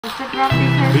Is the grumpy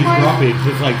person? He's grumpy,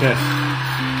 just like this.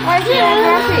 Why is he all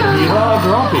grumpy? He's all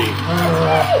grumpy.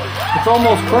 It's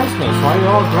almost Christmas. Why are you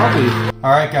all grumpy?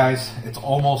 Alright guys, it's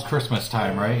almost Christmas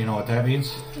time, right? You know what that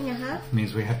means? Uh-huh. It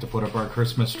means we have to put up our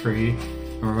Christmas tree.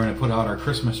 And we're going to put out our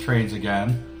Christmas trains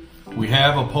again. We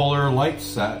have a Polar Light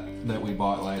set that we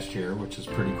bought last year, which is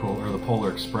pretty cool. Or the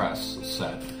Polar Express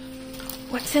set.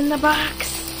 What's in the box?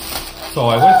 So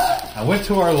I went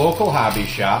to our local hobby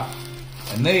shop.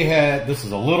 And they had, this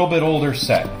is a little bit older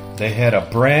set. They had a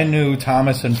brand new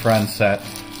Thomas & Friends set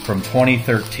from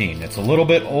 2013. It's a little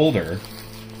bit older,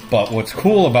 but what's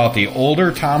cool about the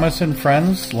older Thomas &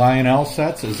 Friends Lionel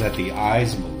sets is that the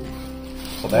eyes move.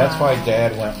 So that's why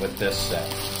Dad went with this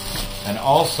set. And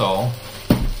also,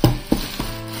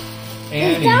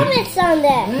 Annie. Thomas on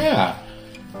there. Yeah.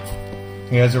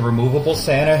 He has a removable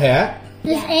Santa hat.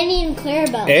 There's Annie and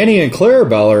Clarabelle. Annie and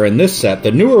Clarabelle are in this set.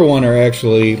 The newer one are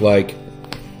actually like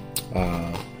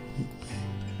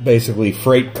basically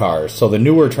freight cars. So the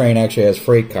newer train actually has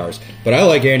freight cars. But I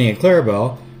like Annie and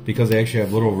Clarabelle because they actually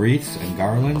have little wreaths and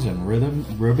garlands and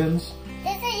ribbons.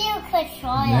 This is your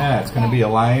controller. Yeah, it's going to be a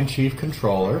Lion Chief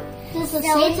controller. This is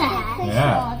Santa hat.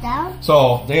 Yeah.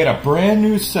 So they had a brand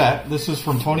new set. This is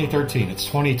from 2013. It's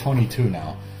 2022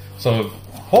 now. So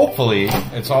hopefully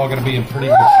it's all going to be in pretty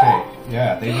good shape.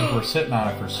 Yeah, they just were sitting on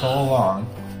it for so long.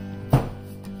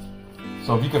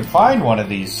 So if you can find one of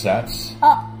these sets,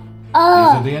 these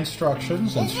are the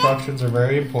instructions. Instructions are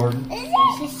very important. How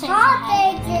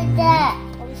big is that?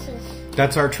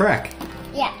 That's our Trek.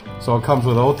 Yeah. So it comes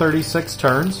with 036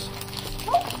 turns.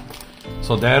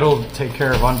 So Dad will take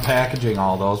care of unpackaging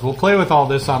all those. We'll play with all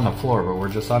this on the floor, but we're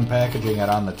just unpackaging it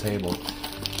on the table.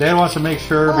 Dad wants to make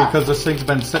sure, because this thing's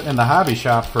been sitting in the hobby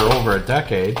shop for over a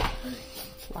decade.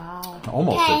 Wow.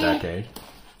 Almost a decade.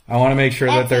 I want to make sure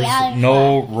that there's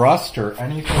no rust or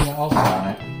anything else on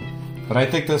it. But I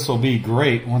think this will be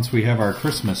great once we have our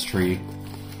Christmas tree.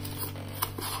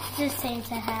 This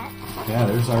Santa hat. Yeah,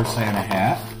 there's our Santa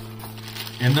hat.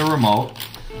 In the remote.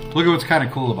 Look at what's kind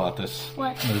of cool about this.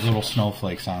 What? There's little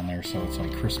snowflakes on there, so it's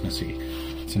like Christmassy.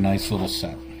 It's a nice little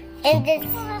set. And this,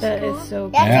 That is so cool.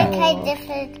 that's a kind of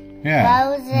different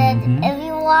roses. If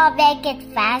you want to make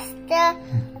it faster,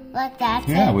 but that's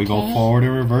Yeah, we go forward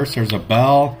and reverse. There's a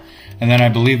bell, and then I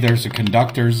believe there's a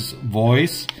conductor's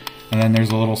voice, and then there's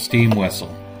a little steam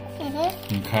whistle.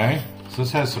 Okay, so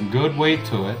this has some good weight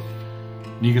to it.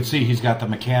 And you can see he's got the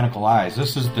mechanical eyes.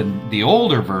 This is the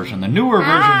older version. The newer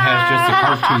version has just a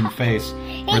cartoon face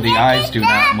where the eyes do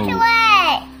not move.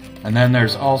 And then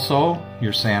there's also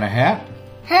your Santa hat.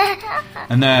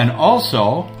 And then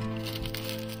also,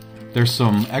 there's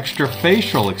some extra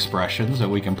facial expressions that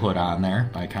we can put on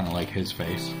there. I kind of like his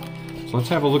face. So let's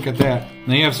have a look at that. And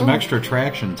then you have some extra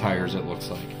traction tires, it looks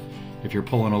like. If you're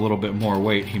pulling a little bit more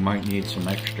weight, he might need some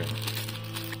extra.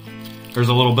 There's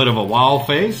a little bit of a wow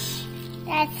face.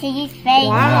 That's his face.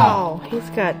 Wow, he's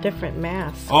got different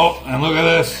masks. Oh, and look at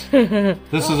this.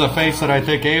 This is a face that I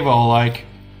think Ava will like.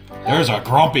 There's a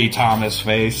grumpy Thomas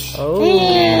face. Oh.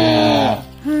 Yeah.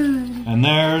 And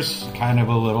there's kind of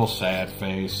a little sad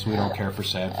face. We don't care for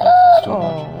sad faces too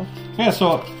much. Yeah,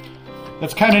 so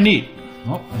that's kind of neat.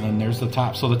 Oh, and then there's the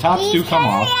top. So the tops do come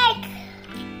off.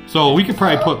 So we could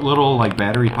probably put little like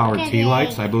battery powered tea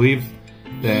lights. I believe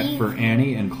that for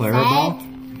Annie and Clarabelle.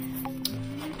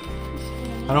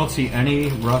 I don't see any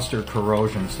rust or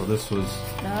corrosion, so this was...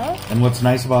 No? And what's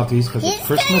nice about these, because it's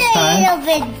Christmas a time,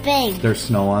 little bit big. there's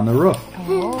snow on the roof.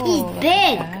 He's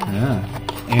big. Yeah.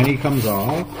 Annie comes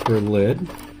off her lid.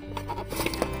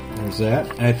 There's that.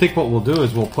 And I think what we'll do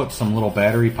is we'll put some little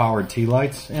battery-powered tea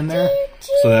lights in there,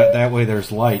 so that way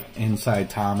there's light inside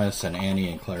Thomas and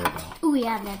Annie and Clarabelle. Oh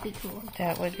yeah, that'd be cool.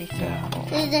 That would be so cool.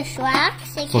 There's the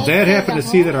Shreks. So Dad happened to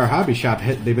see that our hobby shop,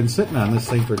 they've been sitting on this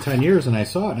thing for 10 years, and I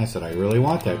saw it, and I said, I really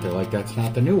want that. They're like, that's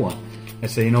not the new one. I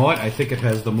said, you know what? I think it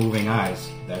has the moving eyes.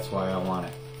 That's why I want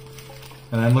it.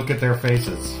 And then look at their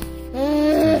faces.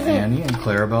 There's Annie and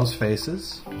Clarabelle's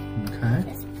faces. Okay.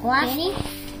 Annie?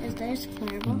 There's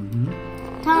Clarabelle.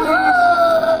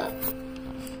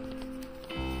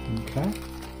 Okay.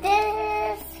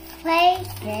 This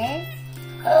places.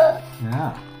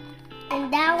 Yeah.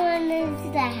 And that one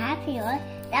is the happy one.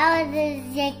 That one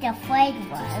is like the afraid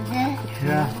one.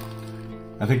 Yeah.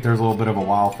 I think there's a little bit of a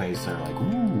wow face there, like, ooh.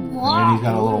 And then he's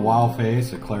got a little wow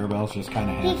face, and Clarabelle's just kind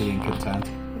of happy and content.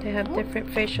 They have different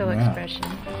facial expressions.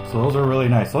 So those are really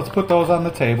nice. Let's put those on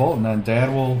the table, and then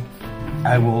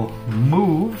I will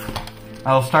move.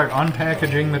 I'll start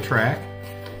unpackaging the track,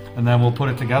 and then we'll put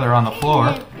it together on the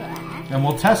floor, and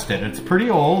we'll test it. It's pretty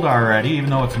old already, even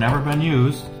though it's never been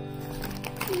used.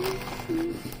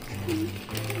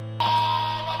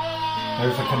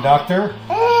 There's the conductor.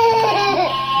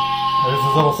 There's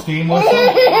his little steam whistle.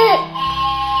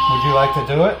 Would you like to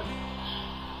do it?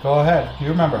 Go ahead. You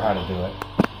remember how to do it.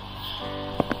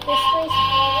 This way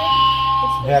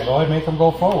forward. Yeah, go ahead and make them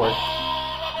go forward.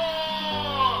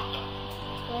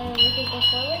 Make it go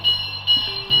forward.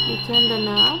 You turn the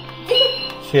knob.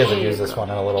 She hasn't used this one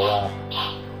in a little while.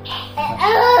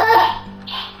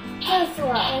 Go slow.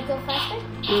 Wanna go faster?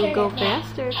 You go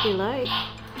faster if you like.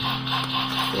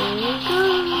 There he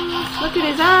goes. Look at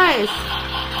his eyes.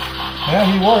 Yeah,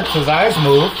 he works. His eyes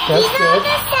move. That's These are good.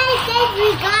 the same things we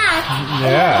got.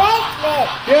 Yeah.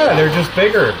 Yeah, they're just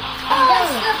bigger.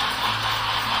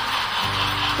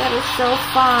 That is so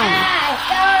fun.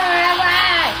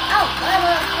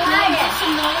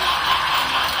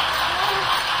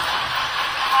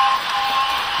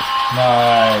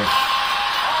 Nice.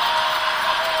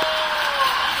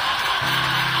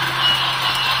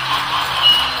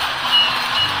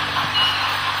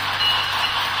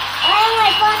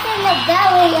 In the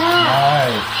belly,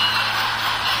 Nice.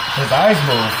 His eyes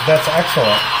move. That's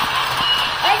excellent.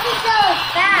 Why is he so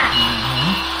fast?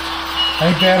 I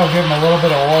think Dad will give him a little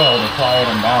bit of oil to quiet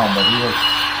him down, but he was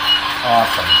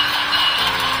awesome.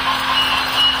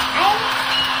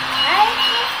 I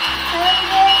just heard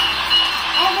it.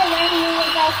 And the one who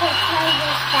was also playing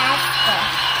this faster.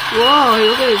 Whoa,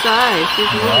 look at his eyes. He's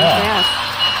moving Yeah. fast.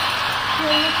 So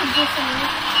you can do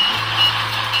some.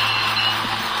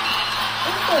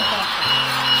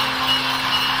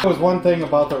 That was one thing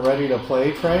about the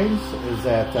ready-to-play trains is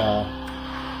that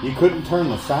you couldn't turn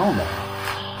the sound on.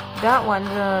 That one,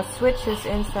 the switch is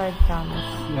inside Thomas.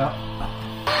 Yep.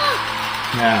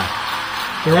 Yeah.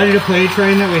 The ready-to-play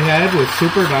train that we had was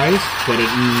super nice, but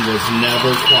it was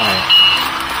never quiet.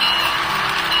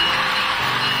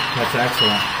 That's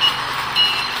excellent.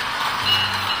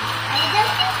 I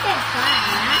don't think they're fun,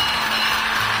 huh?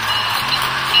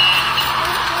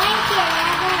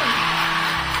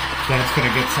 That's going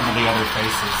to get some of the other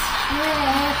faces.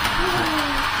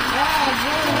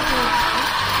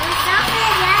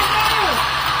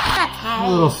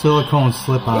 Little silicone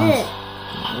slip-ons.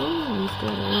 Oh, he's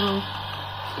got a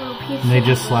little piece. And they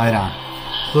just slide on.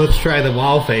 So let's try the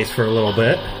wall face for a little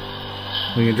bit.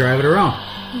 We can drive it around.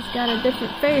 He's got a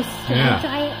different face. Yeah.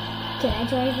 Can I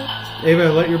drive it?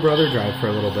 Ava, let your brother drive for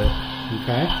a little bit.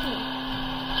 Okay?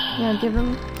 Yeah, give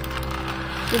him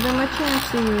a chance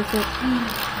to use it.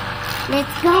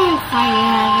 Let's go inside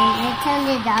and let's turn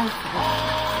it down.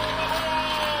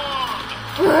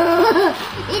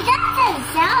 It doesn't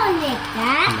sound like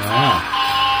that. Yeah.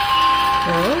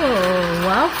 Oh,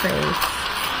 wow face.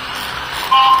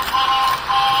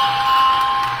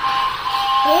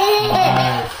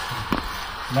 Nice.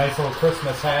 Nice little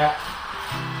Christmas hat.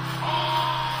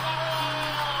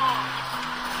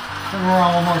 Turn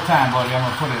around one more time, buddy. I'm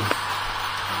going to put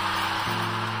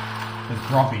his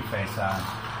grumpy face on.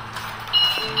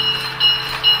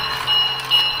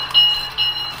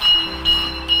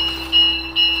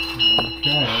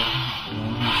 Okay.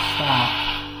 Stop.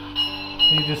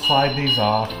 So you just slide these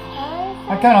off.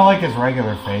 I kind of like his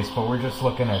regular face, but we're just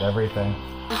looking at everything.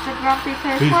 Is the grumpy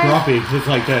face? He's grumpy, just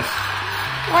like this.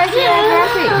 Why is he all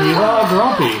grumpy? He's all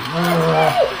grumpy.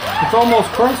 It's almost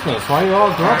Christmas. Why are you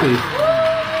all grumpy?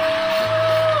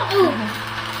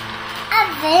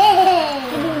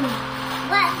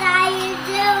 What are you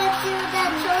doing to the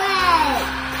train?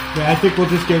 Yeah, I think we'll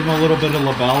just give him a little bit of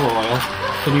labelle oil.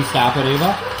 Can you stop it,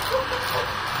 Ava?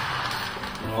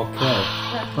 Okay.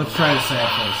 Let's try the sad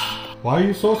face. Why are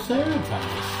you so sad,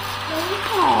 Thomas?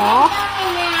 Aww.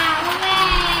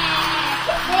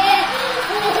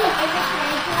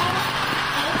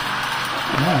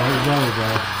 Yeah, there's really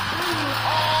good.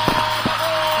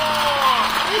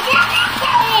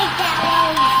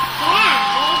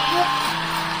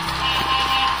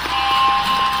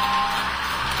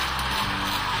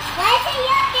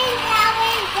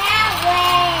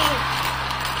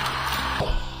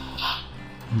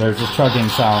 There's the chugging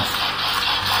sound.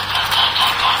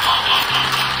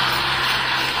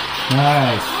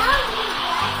 Nice.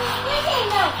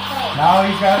 Now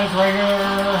he's got his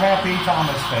regular happy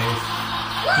Thomas face.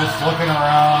 Just looking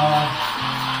around.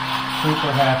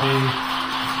 Super happy.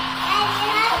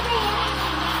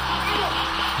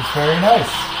 It's very nice.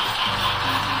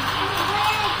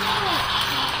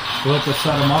 We'll have to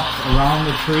set him up around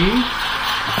the tree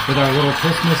with our little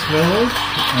Christmas village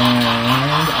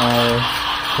and our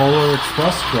Polar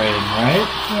Express train, right?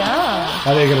 Yeah.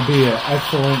 I think it'll be an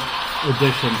excellent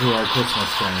addition to our Christmas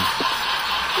train.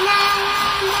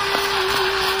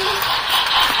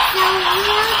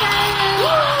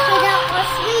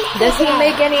 Does he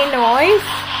make any noise?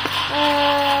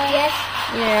 Yes.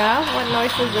 Yeah, what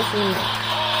noise does this one make?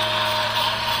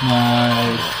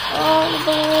 Nice. Oh, the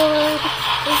board.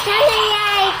 It's kind of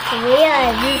like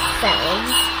weird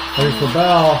sounds. There's the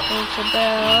bell. There's the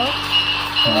bell.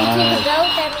 When we see the bell,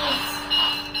 that means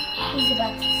he's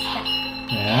about to stop.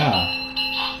 Yeah.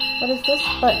 What does this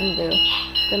button do?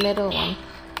 The middle one.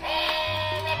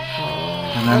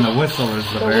 Oh. And then the whistle is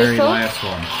the very whistle? last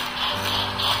one.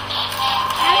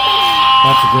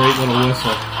 That's a great little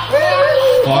whistle.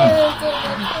 Fun.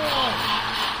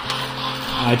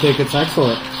 I think it's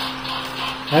excellent.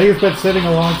 Now you've been sitting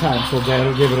a long time, so Dad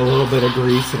will give it a little bit of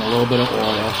grease and a little bit of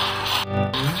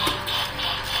oil.